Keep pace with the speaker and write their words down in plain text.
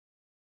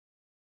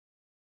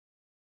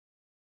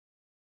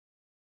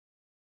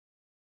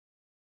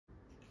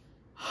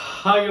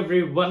Hi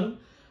everyone.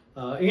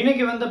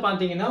 இன்னைக்கு வந்து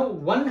பாத்தீங்கன்னா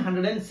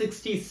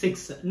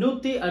 166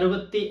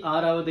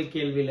 166வது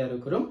கேள்வியில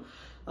இருக்கிறோம்.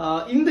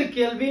 இந்த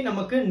கேள்வி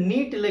நமக்கு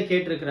நீட்ல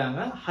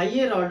கேட்டிருக்காங்க.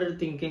 Higher order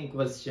thinking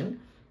question.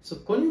 So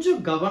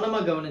கொஞ்சம் கவனமா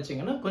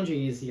கவனிச்சீங்கன்னா கொஞ்சம்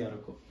ஈஸியா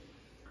இருக்கும்.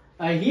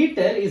 A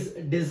heater is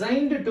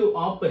designed to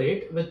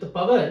operate with the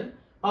power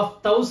of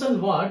 1000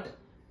 watt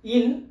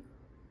in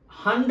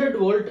 100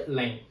 volt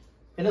line.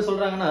 என்ன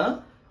சொல்றாங்கன்னா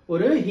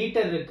ஒரு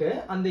ஹீட்டர் இருக்கு.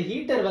 அந்த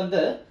ஹீட்டர்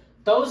வந்து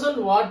 1000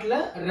 wattல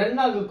ரன்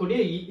ஆகக்கூடிய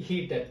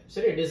ஹீட்டர்.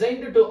 சரி,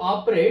 designed to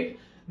operate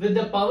with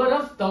the power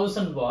of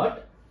 1000 watt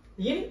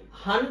in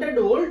 100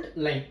 volt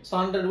line. So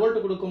 100 volt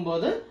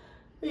கொடுக்கும்போது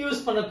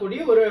use பண்ணக்கூடிய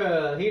ஒரு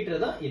ஹீட்டர்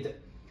தான் இது.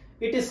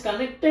 It is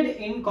connected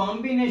in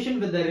combination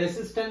with the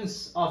resistance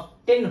of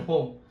 10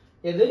 ohm.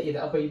 இது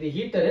அப்ப இது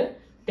ஹீட்டர்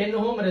 10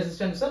 ohm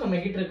resistance நம்ம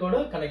ஹீட்டருக்கோட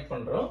கனெக்ட்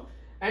பண்றோம்.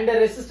 And the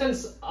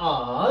resistance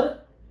R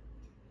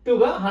to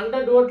a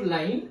 100 watt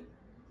line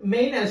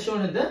main as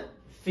shown in the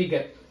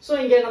figure. So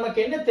இங்க நமக்கு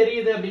என்ன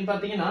தெரியுது அப்படினு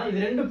பாத்தீங்கன்னா இது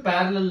ரெண்டு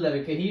parallelல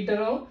இருக்கு.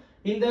 ஹீட்டரும்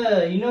இந்த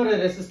இன்னொரு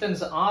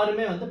ரெசிஸ்டன்ஸ்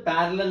Rமே வந்து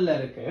parallelல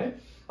இருக்கு.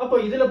 அப்போ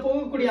இதுல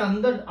போகக்கூடிய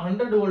அந்த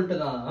 100 வோல்ட்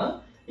தான்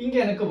இங்க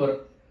எனக்கு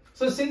வரும்.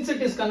 So since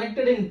it is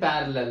connected in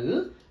parallel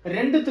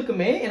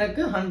ரெண்டுத்துக்குமே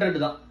எனக்கு 100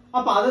 தான்.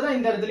 அப்ப அத தான்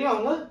இந்த இடத்துலயும்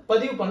அவங்க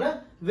பதிவு பண்ண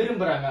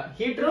விரும்புறாங்க.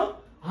 ஹீட்டரும்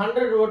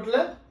 100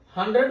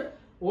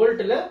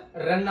 வோல்ட்ல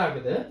ரன்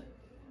ஆகுது.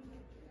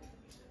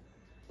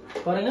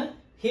 பாருங்க,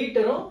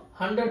 ஹீட்டரும்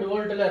 100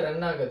 வோல்ட்ல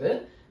ரன் ஆகுது.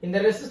 இந்த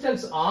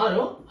ரெசிஸ்டன்ஸ்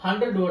ஆரும்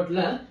 100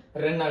 வோல்ட்ல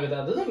ரன் ஆகுது.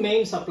 அது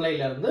மெயின்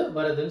சப்ளைல இருந்து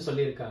வருதுன்னு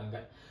சொல்லியிருக்காங்க.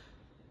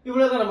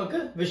 இவ்வளவுதான் நமக்கு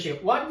விஷயம்.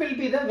 What will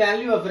be the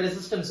value of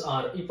resistance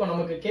R? இப்போ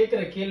நமக்கு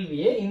கேக்குற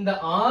கேள்வியே இந்த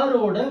R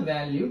ஓட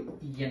வேல்யூ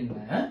என்ன?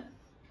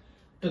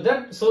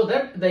 So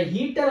that the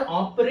heater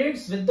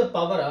operates with the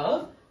power of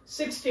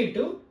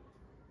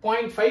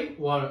 62.5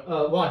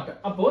 watt.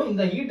 அப்போ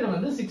இந்த ஹீட்டர்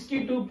வந்து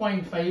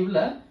 62.5ல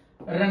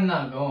ரன்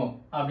ஆகும்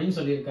அப்படின்னு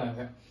சொல்லியிருக்காங்க.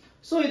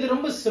 சோ இது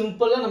ரொம்ப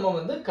சிம்பிளா நம்ம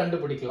வந்து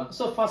கண்டுபிடிக்கலாம்.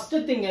 சோ ஃபர்ஸ்ட்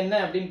திங் என்ன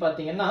அப்படின்னு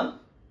பாத்தீங்கன்னா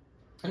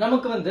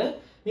நமக்கு வந்து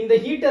இந்த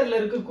ஹீட்டர்ல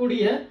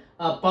இருக்கக்கூடிய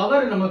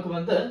பவர் நமக்கு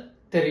வந்து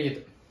தெரியுது.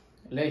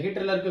 இல்ல,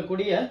 ஹீட்டர்ல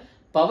இருக்கக்கூடிய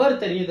பவர்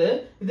தெரியுது.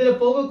 இதுல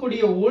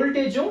போகக்கூடிய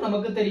வோல்டேஜும்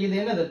நமக்கு தெரியுது.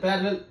 என்னது?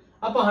 parallel.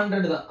 அப்ப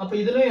 100 தான். அப்ப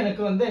இதுல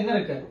எனக்கு வந்து என்ன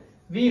இருக்கு?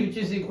 V which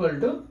is equal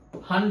to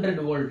 100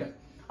 volt.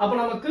 அப்ப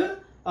நமக்கு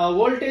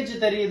வோல்டேஜ்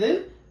தெரியுது,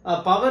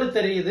 பவர்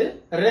தெரியுது,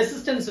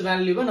 ரெசிஸ்டன்ஸ்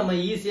வேல்யூவை நம்ம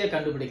ஈஸியா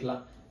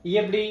கண்டுபிடிக்கலாம்.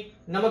 எப்படி?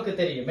 நமக்கு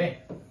தெரியுமே,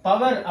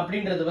 பவர்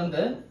அப்படின்றது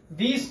வந்து V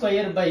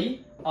square by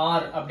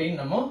R அப்படின்னு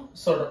நம்ம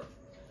சொல்றோம்.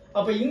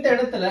 அப்ப இந்த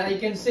இடத்துல I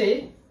can say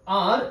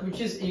R which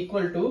is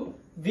equal to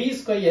V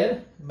square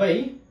by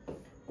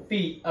P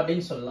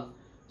அப்படின்னு சொல்லலாம்.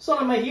 சோ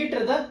நம்ம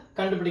ஹீட்டர் தான்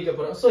கண்டுபிடிக்க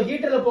போறோம். சோ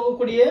ஹீட்டர்ல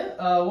போகக்கூடிய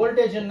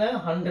வோல்டேஜ் என்ன?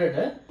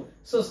 100.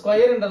 சோ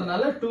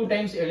ஸ்கொயர்ன்றதுனால 2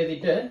 டைம்ஸ்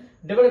எழுதிட்டு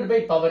டிவைடட் பை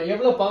பவர்.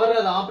 எவ்வளவு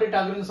பவர்ல அது ஆபரேட்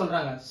ஆகுதுன்னு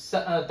சொல்றாங்க?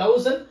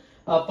 1000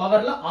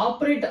 பவர்ல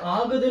ஆபரேட்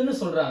ஆகுதுன்னு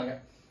சொல்றாங்க.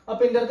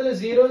 அப்ப இந்த இடத்துல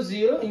 0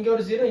 0 இங்க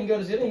ஒரு 0 இங்க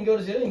ஒரு 0 இங்க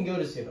ஒரு 0 இங்க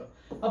ஒரு 0.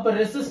 அப்ப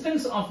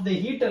ரெசிஸ்டன்ஸ் ஆஃப் தி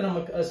ஹீட்டர்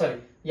நமக்கு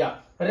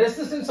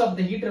ரெசிஸ்டன்ஸ் ஆஃப்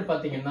தி ஹீட்டர்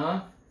பாத்தீங்கன்னா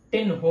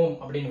 10 ohm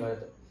அப்படின்னு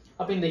வருது.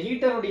 அப்ப இந்த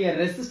ஹீட்டருடைய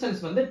ரெசிஸ்டன்ஸ்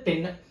வந்து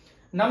 10.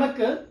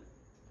 நமக்கு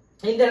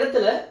இந்த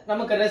இடத்துல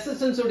நமக்கு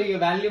ரெசிஸ்டன்ஸ் உடைய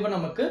வேல்யூவை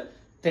நமக்கு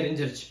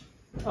தெரிஞ்சிருச்சு.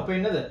 அப்ப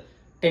என்னது?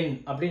 10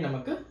 அப்படி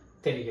நமக்கு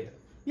தெரியுது.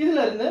 இதுல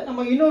இருந்து நம்ம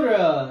இன்னொரு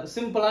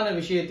சிம்பிளான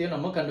விஷயத்தையும்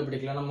நம்ம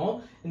கண்டுபிடிக்கலாம். நம்ம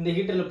இந்த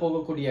ஹீட்டர்ல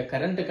போகக்கூடிய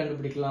கரண்ட்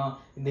கண்டுபிடிக்கலாம்,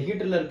 இந்த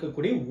ஹீட்டர்ல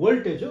இருக்கக்கூடிய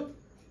வோல்டேஜும்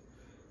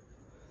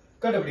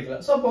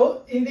கண்டுபிடிக்கலாம். சோ அப்போ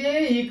இந்த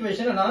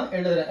ஈக்குவேஷனை நான்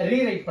எழுதுறேன்,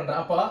 ரீரைட் பண்றேன்.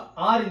 அப்ப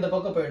R இந்த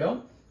பக்கம் போயிடும்.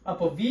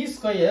 அப்போ V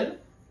square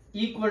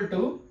equal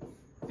to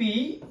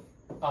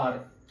PR.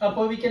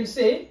 அப்போ we can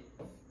say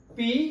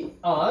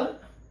PR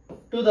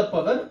to the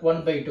power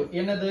 1/2.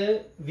 என்னது?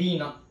 V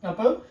னா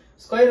அப்போ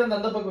ஸ்கொயர்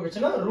அந்த பக்கம்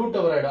வச்சுனா ரூட்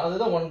ஓவர் ஆயிடும்.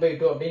 அதுதான்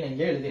 1/2 அப்படின்னு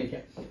இங்க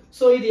எழுதியிருக்கேன்.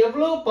 சோ இது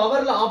எவ்வளவு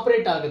பவர்ல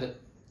ஆபரேட் ஆகுது?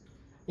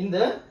 இந்த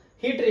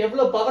ஹீட்டர்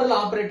எவ்வளவு பவர்ல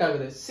ஆபரேட்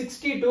ஆகுது?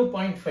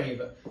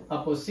 62.5.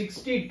 அப்போ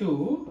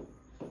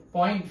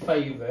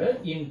 62.5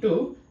 into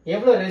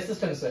எவ்வளவு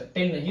ரெசிஸ்டன்ஸ்?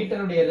 10.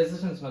 ஹீட்டருடைய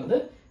ரெசிஸ்டன்ஸ் வந்து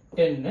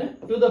 10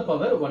 to the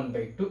power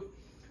 1/2.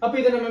 அப்ப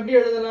இத நம்ம எப்படி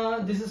எழுதலாம்?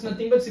 This is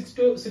nothing but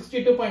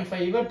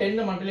 62.5 10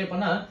 multiply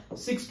பண்ணா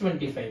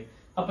 625.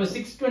 அப்ப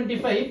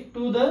 625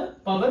 to the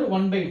power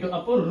 1/2.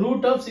 அப்போ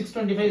root of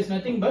 625 is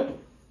nothing but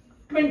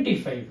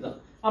 25 தான்.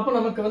 அப்ப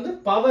நமக்கு வந்து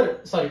பவர்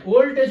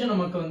வோல்டேஜ்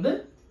நமக்கு வந்து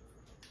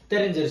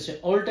தெரிஞ்சிருச்சு.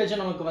 வோல்டேஜ்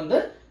நமக்கு வந்து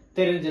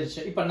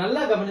தெரிஞ்சிருச்சு. இப்ப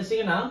நல்லா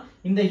கவனிச்சீங்கன்னா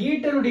இந்த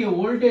ஹீட்டருடைய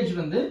வோல்டேஜ்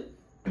வந்து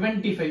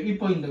 25.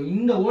 இப்போ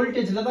இந்த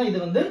வோல்டேஜ்ல தான் இது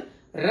வந்து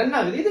ரன்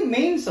ஆகுது. இது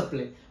மெயின்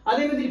சப்ளை.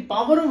 அதே மாதிரி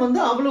பவரும் வந்து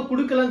அவ்வளவு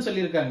கொடுக்கலன்னு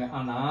சொல்லியிருக்காங்க.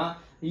 ஆனா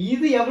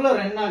இது எவ்வளவு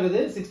ரன் ஆகுது?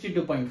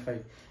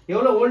 62.5.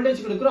 எவ்வளவு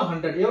வோல்டேஜ் கொடுக்கிறோம்?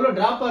 100. எவ்வளவு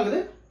டிராப் ஆகுது?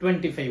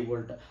 25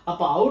 வோல்ட்.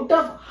 அப்ப அவுட்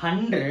ஆஃப்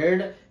 100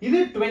 இது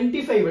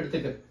 25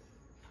 எடுத்துக்கு.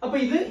 அப்ப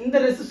இது இந்த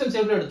ரெசிஸ்டன்ஸ்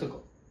எவ்வளவு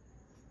எடுத்துக்கும்?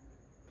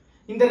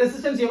 இந்த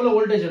ரெசிஸ்டன்ஸ் எவ்வளவு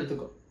வோல்டேஜ்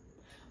எடுத்துக்கும்?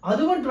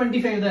 அதுவும்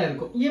 25 தான்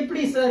இருக்கும்.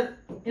 எப்படி சார்?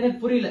 எனக்கு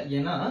புரியல.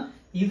 ஏன்னா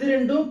இது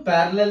ரெண்டும்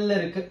parallelல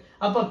இருக்கு.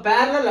 அப்ப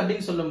parallel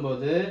அப்படின்னு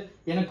சொல்லும்போது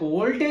எனக்கு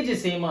வோல்டேஜ்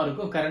சேமா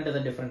இருக்கும், கரண்ட்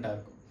தான் டிஃபரெண்டா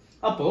இருக்கும்.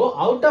 அப்போ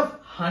அவுட் ஆஃப்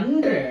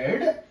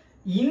 100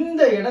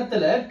 இந்த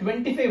இடத்துல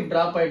 25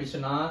 டிராப்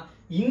ஆயிடுச்சுன்னா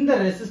இந்த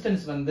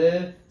ரெசிஸ்டன்ஸ் வந்து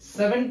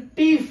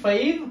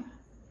 75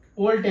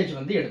 வோல்டேஜ்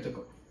வந்து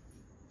எடுத்துக்கும்.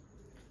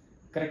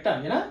 கரெக்டா?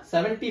 ஏன்னா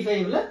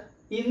 75ல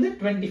இந்த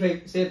 25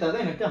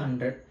 சேர்த்தாதான் எனக்கு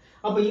 100.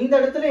 அப்ப இந்த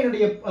இடத்துல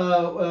என்னுடைய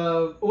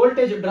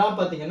வோல்டேஜ் டிராப்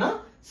பாத்தீங்கன்னா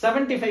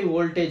 75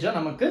 வோல்டேஜா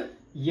நமக்கு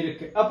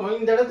இருக்கு. அப்போ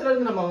இந்த இடத்துல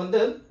இருந்து நம்ம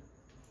வந்து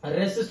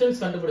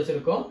ரெசிஸ்டன்ஸ்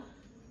கண்டுபிடிச்சிருக்கோம்,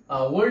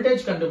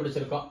 வோல்டேஜ்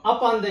கண்டுபிடிச்சிருக்கோம்.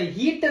 அப்ப அந்த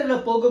ஹீட்டர்ல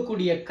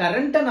போகக்கூடிய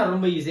கரண்ட்டை நான்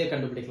ரொம்ப ஈஸியா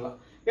கண்டுபிடிக்கலாம்.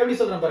 எப்படி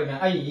சொல்றேன் பாருங்க,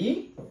 I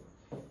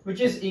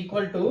which is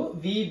equal to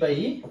V by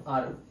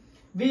R.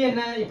 V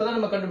என்ன இப்பதான்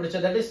நம்ம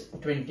கண்டுபிடிச்சோம், that is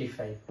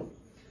 25.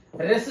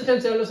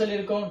 ரெசிஸ்டன்ஸ் எவ்வளவு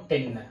சொல்லியிருக்கோம்,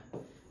 10.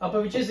 அப்ப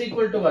which is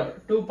equal to what,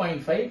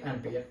 2.5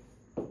 ampere.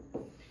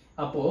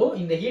 அப்போ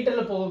இந்த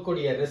ஹீட்டர்ல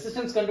போகக்கூடிய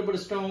ரெசிஸ்டன்ஸ்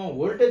கண்டுபிடிச்சிட்டோம்,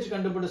 வோல்டேஜ்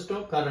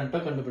கண்டுபிடிச்சிட்டோம், கரண்ட்டை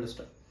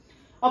கண்டுபிடிச்சிட்டோம்.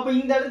 அப்ப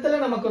இந்த இடத்துல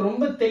நமக்கு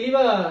ரொம்ப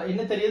தெளிவா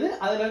என்ன தெரியுது,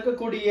 அதுல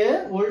இருக்கக்கூடிய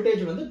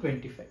வோல்டேஜ் வந்து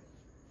 25.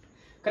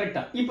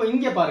 கரெக்டா? இப்போ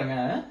இங்க பாருங்க,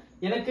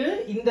 எனக்கு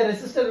இந்த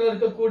ரெசிஸ்டர்ல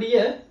இருக்கக்கூடிய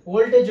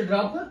வோல்டேஜ்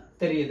டிராப்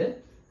தெரியுது,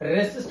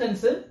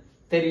 ரெசிஸ்டன்ஸ்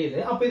தெரியுது.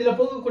 அப்ப இதுல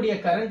போகக்கூடிய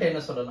கரண்ட் என்ன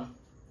சொல்லலாம்,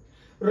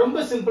 ரொம்ப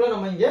சிம்பிளா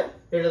நம்ம இங்க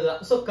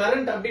எழுதலாம். சோ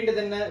கரண்ட்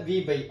அப்படின்றது என்ன, V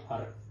by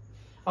R.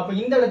 அப்ப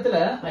இந்த இடத்துல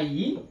I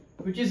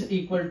which is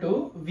equal to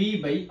V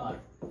by R.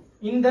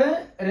 இந்த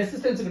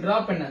ரெசிஸ்டன்ஸ்க்கு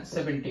டிராப் என்ன,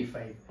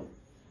 75.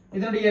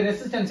 இதனுடைய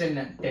ரெசிஸ்டன்ஸ்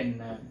என்ன,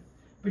 10,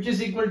 which is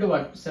equal to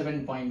what,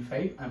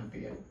 7.5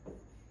 ampere.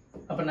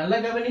 அப்ப நல்ல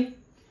கவனி,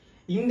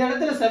 இந்த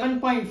இடத்துல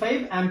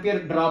 7.5 ampere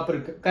டிராப்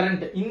இருக்கு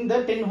கரண்ட், இந்த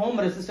 10 ohm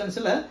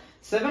ரெசிஸ்டன்ஸ்ல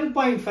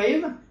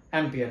 7.5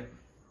 ampere.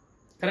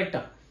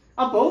 கரெக்ட்டா?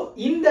 அப்போ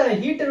இந்த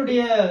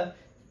ஹீட்டருடைய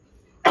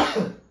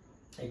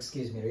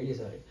எக்ஸ்கியூஸ் மீ, ரியலி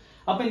சாரி.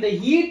 அப்ப இந்த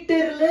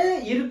ஹீட்டர்ல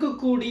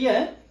இருக்கக்கூடிய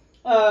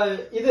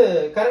இது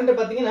கரண்ட்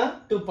பாத்தீங்கன்னா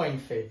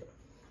 2.5.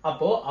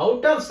 அப்போ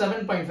அவுட் ஆஃப்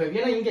 7.5,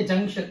 ஏன்னா இங்க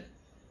ஜங்ஷன்,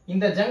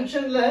 இந்த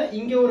ஜங்ஷன்ல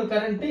இங்க ஒரு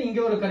கரண்ட் இங்க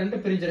ஒரு கரண்ட்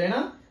பிரிஞ்சிடும்,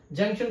 ஏன்னா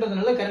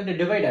ஜங்ஷன்றதுனால கரண்ட்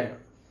டிவைட்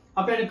ஆயிடும்.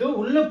 அப்ப எனக்கு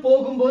உள்ள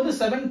போகும்போது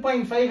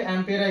 7.5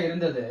 ஆம்பியரா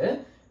இருந்தது,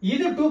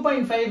 இது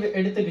 2.5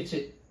 எடுத்துக்கிச்சு.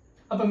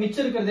 அப்ப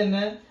மிச்சம் இருக்கிறது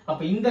என்ன,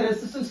 அப்ப இந்த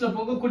ரெசிஸ்டன்ஸ்ல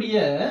போகக்கூடிய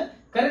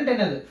கரண்ட்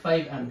என்னது,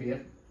 5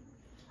 ஆம்பியர்.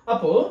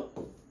 அப்போ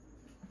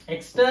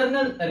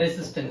எக்ஸ்டர்னல்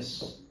ரெசிஸ்டன்ஸ்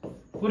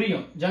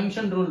புரியும்,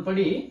 ஜங்ஷன் ரூல்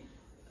படி,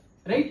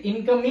 right,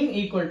 incoming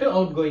equal to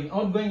out going.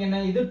 Out going என்ன,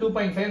 இது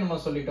 2.5 நம்ம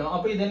சொல்லிட்டோம்.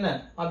 அப்ப இது என்ன,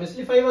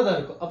 ஆப்வியஸ்லி 5 தான்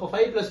இருக்கும். அப்ப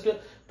 5 plus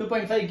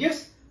 2.5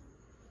 gives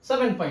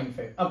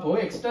 7.5. அப்போ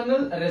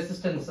எக்ஸ்டர்னல்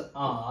ரெசிஸ்டன்ஸ்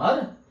R,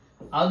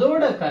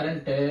 அதோட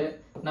கரண்ட்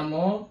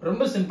நம்ம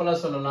ரொம்ப சிம்பிளா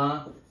சொல்லலாம்,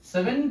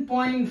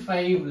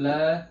 7.5ல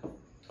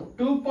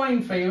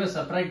 2.5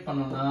 செப்பரேட்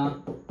பண்ணோம்னா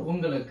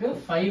உங்களுக்கு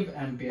 5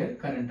 ஆம்பியர்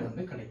கரண்ட்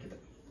வந்து கிடைக்குது.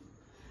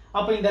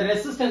 அப்ப இந்த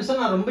ரெசிஸ்டன்ஸை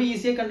நான் ரொம்ப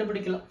ஈஸியா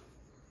கண்டுபிடிக்கலாம்.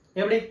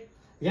 எப்படி,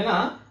 ஏன்னா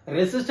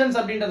ரெசிஸ்டன்ஸ்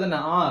அப்படின்றது என்ன,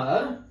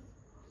 R,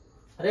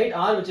 right,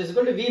 R which is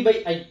equal to V by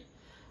I.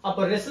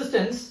 அப்ப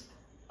resistance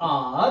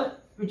R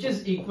which is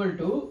equal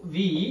to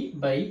V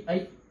by I.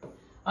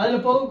 அதுல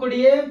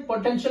போகக்கூடிய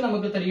பொட்டன்ஷியல்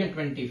நமக்கு தெரியும்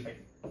 25.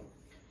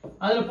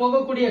 அதுல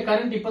போகக்கூடிய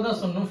கரண்ட்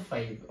இப்பதான் சொன்னோம்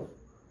 5.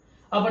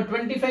 அப்ப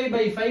 25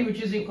 by 5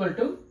 which is equal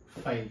to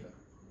 5.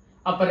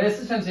 அப்ப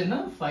ரெசிஸ்டன்ஸ் என்ன,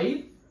 5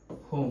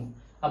 ohm.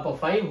 அப்ப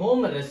 5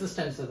 ohm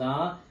ரெசிஸ்டன்ஸ்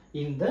தான்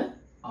இந்த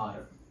R.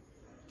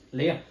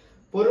 இல்லையா?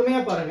 பொறுமையா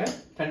பாருங்க,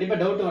 கண்டிப்பா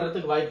டவுட்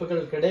வர்றதுக்கு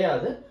வாய்ப்புகள்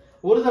கிடையாது.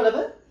 ஒரு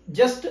தடவை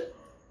ஜஸ்ட்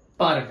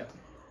பாருங்க,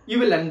 you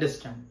will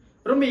understand.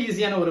 ரொம்ப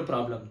ஈஸியான ஒரு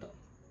ப்ராப்ளம் தான்.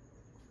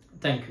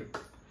 Thank you.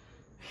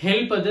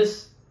 Help others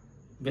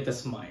with a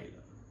smile.